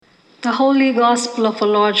The Holy Gospel of our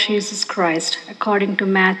Lord Jesus Christ, according to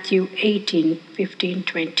Matthew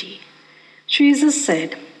 18:15-20. Jesus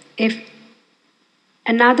said, "If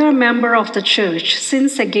another member of the church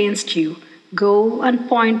sins against you, go and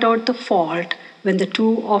point out the fault when the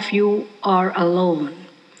two of you are alone.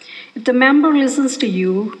 If the member listens to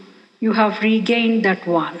you, you have regained that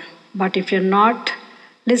one. But if you're not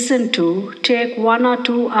listened to, take one or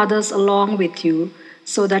two others along with you,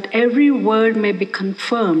 so that every word may be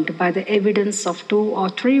confirmed by the evidence of two or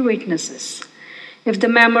three witnesses. If the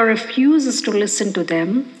member refuses to listen to them,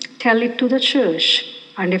 tell it to the church.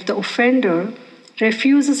 And if the offender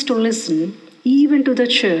refuses to listen even to the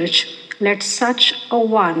church, let such a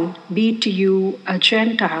one be to you a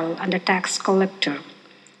Gentile and a tax collector.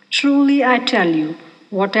 Truly I tell you,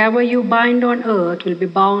 whatever you bind on earth will be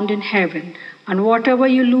bound in heaven, and whatever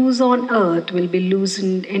you loose on earth will be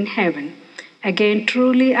loosened in heaven. Again,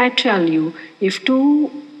 truly I tell you, if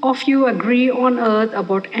two of you agree on earth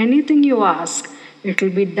about anything you ask, it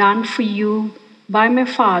will be done for you by my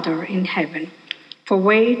Father in heaven. For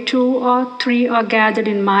where two or three are gathered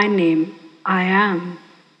in my name, I am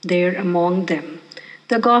there among them."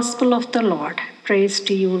 The Gospel of the Lord. Praise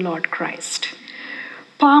to you, Lord Christ.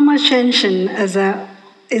 Palmer Chenchen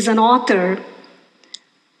is an author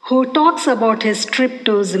who talks about his trip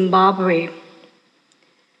to Zimbabwe.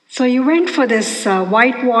 So he went for this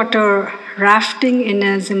whitewater rafting in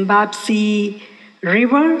a Zimbabwe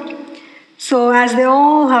river. So as they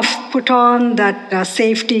all have put on that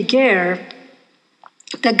safety gear,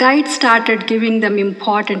 the guide started giving them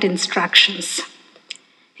important instructions.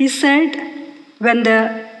 He said, when the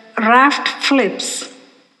raft flips,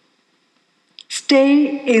 stay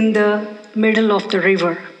in the middle of the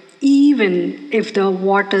river, even if the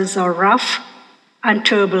waters are rough and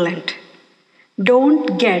turbulent.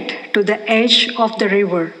 Don't get to the edge of the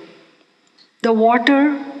river. The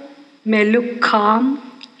water may look calm,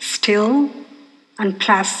 still, and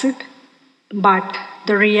placid, but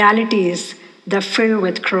the reality is they're filled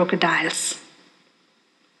with crocodiles.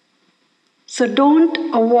 So don't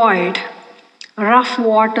avoid rough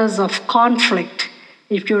waters of conflict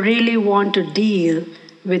if you really want to deal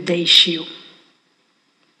with the issue.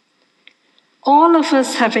 All of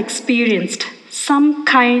us have experienced some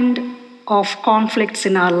kind of conflicts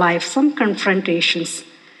in our life, some confrontations.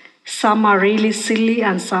 Some are really silly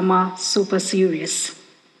and some are super serious.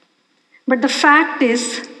 But the fact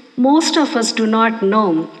is, most of us do not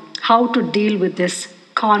know how to deal with these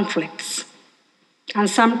conflicts. And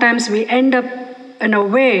sometimes we end up in a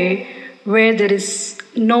way where there is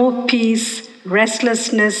no peace,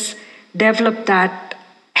 restlessness, develop that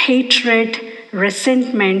hatred,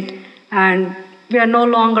 resentment, and we are no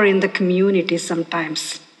longer in the community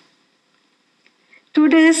sometimes.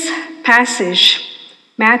 Today's passage,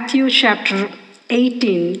 Matthew chapter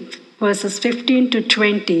 18, verses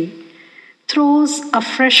 15-20, throws a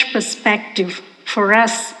fresh perspective for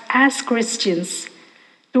us as Christians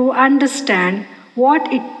to understand what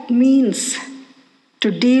it means to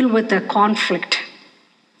deal with a conflict.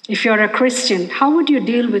 If you're a Christian, how would you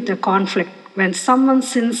deal with a conflict when someone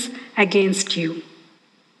sins against you?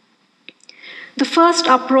 The first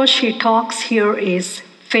approach he talks here is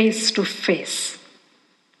face to face.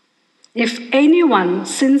 If anyone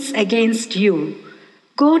sins against you,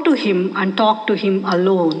 go to him and talk to him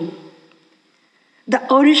alone. The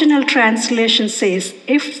original translation says,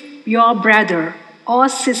 if your brother or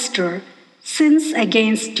sister sins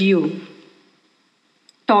against you,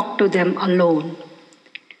 talk to them alone.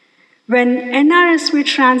 When NRSV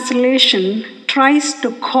translation tries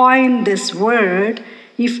to coin this word,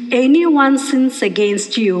 if anyone sins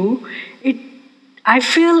against you, I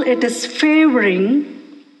feel it is favoring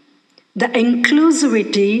the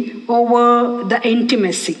inclusivity over the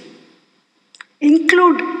intimacy.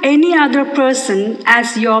 Include any other person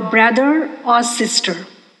as your brother or sister.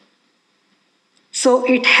 So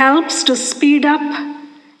it helps to speed up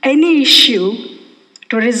any issue,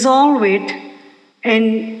 to resolve it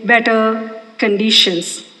in better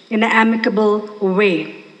conditions, in an amicable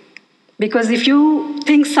way. Because if you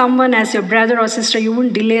think someone as your brother or sister, you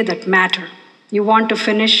won't delay that matter. You want to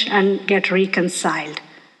finish and get reconciled.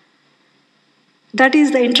 That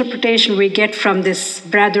is the interpretation we get from this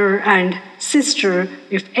brother and sister.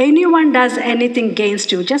 If anyone does anything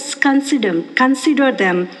against you, just consider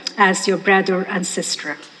them as your brother and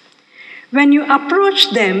sister. When you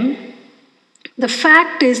approach them, the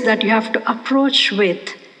fact is that you have to approach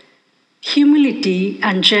with humility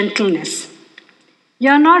and gentleness.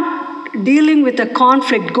 You're not dealing with a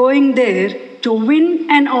conflict, going there to win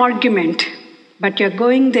an argument, but you're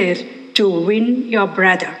going there to win your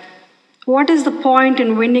brother. What is the point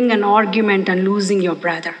in winning an argument and losing your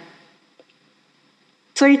brother?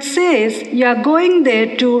 So it says you are going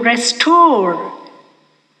there to restore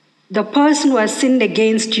the person who has sinned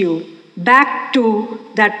against you back to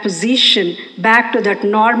that position, back to that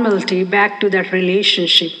normality, back to that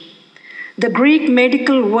relationship. The Greek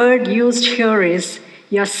medical word used here is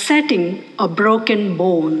you're setting a broken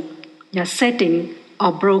bone. You're setting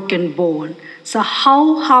a broken bone. So,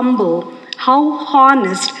 how humble, how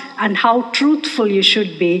honest, and how truthful you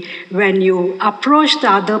should be when you approach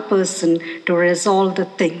the other person to resolve the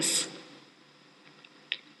things.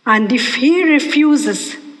 And if he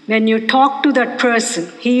refuses, when you talk to that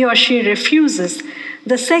person, he or she refuses,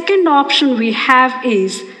 the second option we have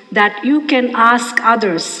is that you can ask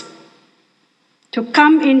others to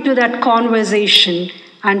come into that conversation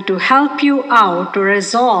and to help you out to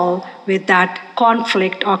resolve with that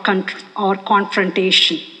conflict or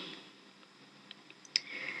confrontation.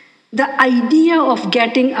 The idea of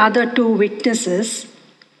getting other two witnesses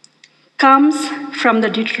comes from the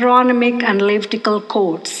Deuteronomic and Levitical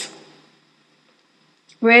codes,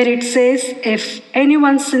 where it says if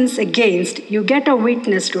anyone sins against, you get a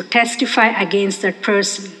witness to testify against that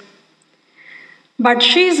person. But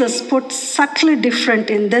Jesus puts subtly different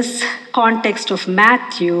in this context of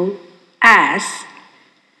Matthew as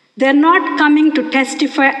they're not coming to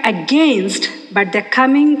testify against, but they're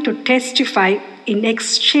coming to testify in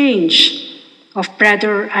exchange of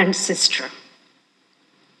brother and sister.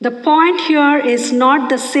 The point here is not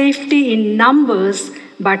the safety in numbers,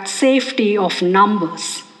 but safety of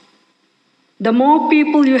numbers. The more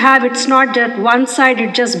people you have, it's not that one side,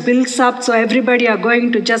 it just builds up, so everybody are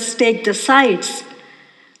going to just take the sides.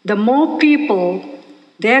 The more people,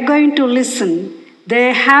 they're going to listen.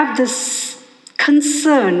 They have this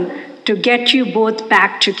concern to get you both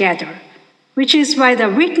back together, which is why the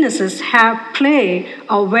witnesses play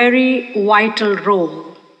a very vital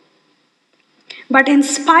role. But in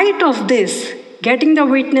spite of this, getting the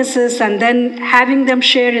witnesses and then having them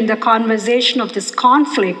share in the conversation of this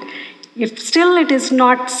conflict, if still it is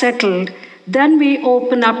not settled, then we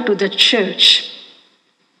open up to the church.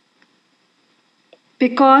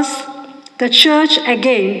 Because the church,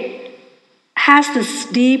 again, has this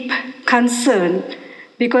deep concern,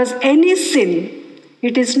 because any sin,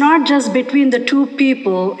 it is not just between the two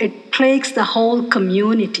people, it plagues the whole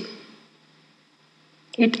community.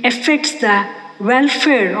 It affects the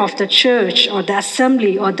welfare of the church or the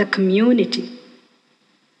assembly or the community.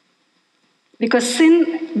 Because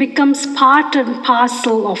sin becomes part and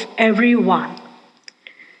parcel of everyone.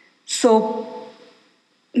 So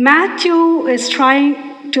Matthew is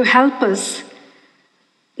trying to help us,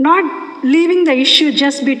 not leaving the issue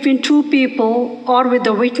just between two people or with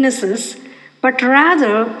the witnesses, but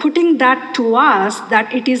rather putting that to us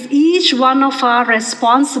that it is each one of our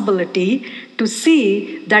responsibility to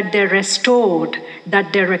see that they're restored,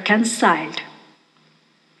 that they're reconciled.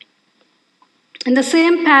 In the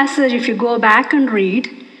same passage, if you go back and read,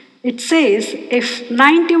 it says if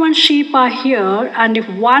 91 sheep are here and if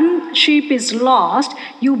one sheep is lost,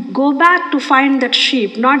 you go back to find that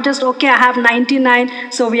sheep. Not just, okay, I have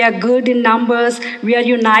 99, so we are good in numbers, we are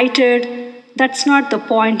united. That's not the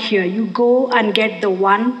point here. You go and get the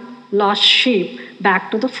one lost sheep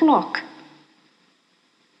back to the flock.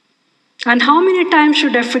 And how many times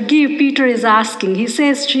should I forgive? Peter is asking.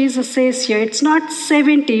 Jesus says here, it's not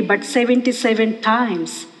 70, but 77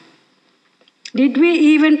 times. Did we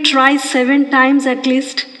even try 7 times at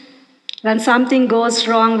least when something goes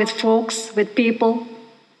wrong with folks, with people?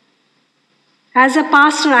 As a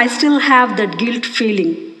pastor, I still have that guilt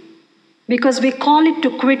feeling because we call it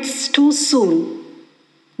to quits too soon,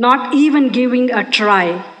 not even giving a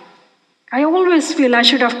try. I always feel I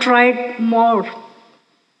should have tried more.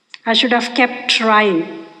 I should have kept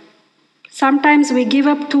trying. Sometimes we give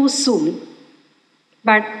up too soon,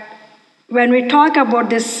 but when we talk about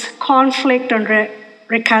this conflict and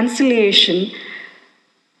reconciliation,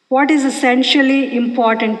 what is essentially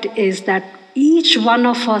important is that each one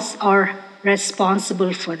of us are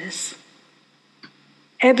responsible for this.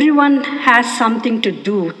 Everyone has something to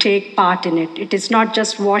do, take part in it. It is not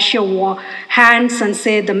just wash your hands and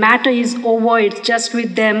say the matter is over, it's just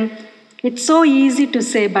with them. It's so easy to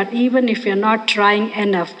say, but even if you're not trying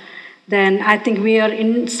enough, then I think we are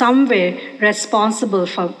in some way responsible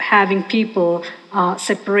for having people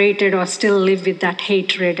separated or still live with that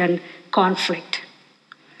hatred and conflict.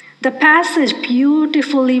 The passage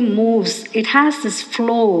beautifully moves. It has this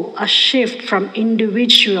flow, a shift from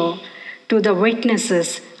individual to the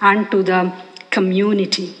witnesses and to the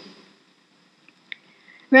community.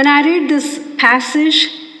 When I read this passage,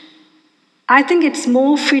 I think it's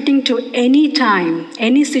more fitting to any time,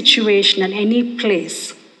 any situation, and any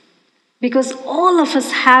place. Because all of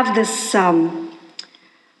us have this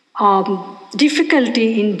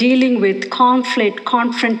difficulty in dealing with conflict,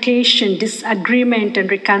 confrontation, disagreement,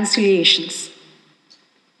 and reconciliations.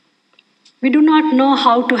 We do not know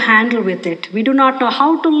how to handle with it. We do not know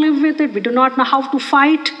how to live with it. We do not know how to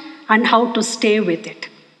fight and how to stay with it.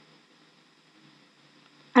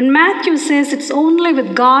 And Matthew says it's only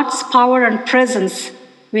with God's power and presence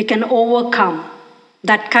we can overcome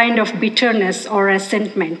that kind of bitterness or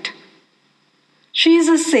resentment.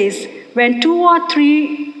 Jesus says, when 2 or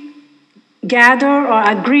 3 gather or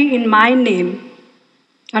agree in my name,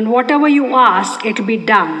 and whatever you ask, it will be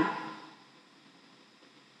done.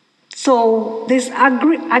 So this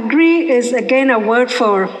agree is again a word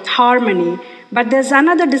for harmony, but there's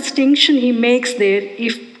another distinction he makes there.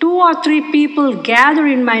 If 2 or 3 people gather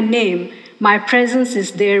in my name, my presence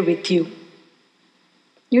is there with you.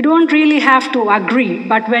 You don't really have to agree,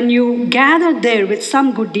 but when you gather there with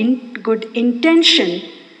some good intention,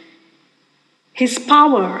 his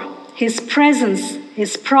power, his presence,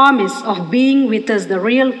 his promise of being with us, the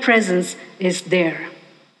real presence is there.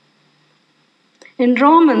 In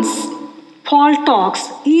Romans, Paul talks,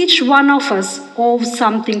 each one of us owes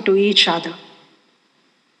something to each other.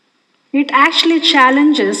 It actually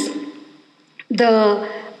challenges the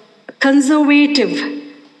conservative,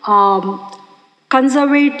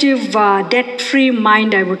 debt-free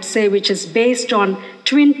mind, I would say, which is based on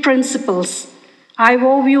twin principles. I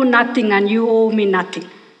owe you nothing and you owe me nothing.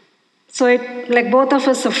 So like both of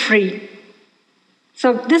us are free.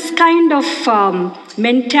 So this kind of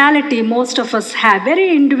mentality most of us have, very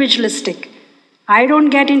individualistic. I don't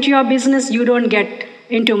get into your business, you don't get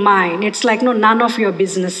into mine. It's like, no, none of your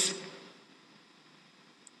business.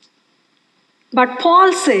 But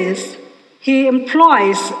Paul says, he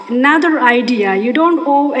employs another idea. You don't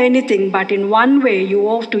owe anything, but in one way you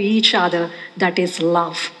owe to each other, that is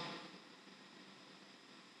love.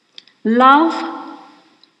 Love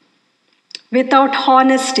without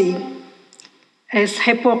honesty is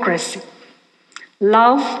hypocrisy.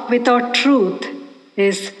 Love without truth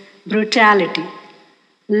is brutality.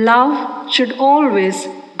 Love should always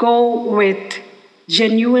go with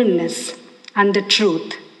genuineness and the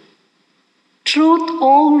truth. Truth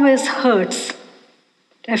always hurts.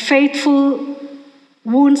 A faithful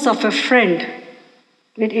wounds of a friend.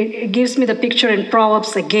 It gives me the picture in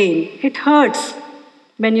Proverbs again. It hurts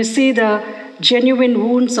when you see the genuine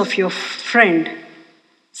wounds of your friend.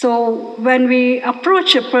 So when we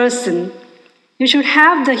approach a person, you should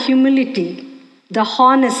have the humility, the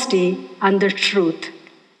honesty, and the truth.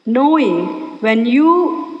 Knowing when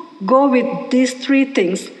you go with these 3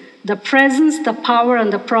 things, the presence, the power,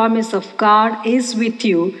 and the promise of God is with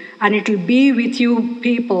you, and it will be with you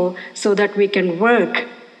people so that we can work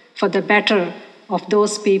for the better of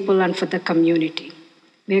those people and for the community.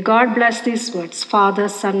 May God bless these words, Father,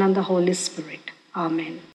 Son, and the Holy Spirit. Amen.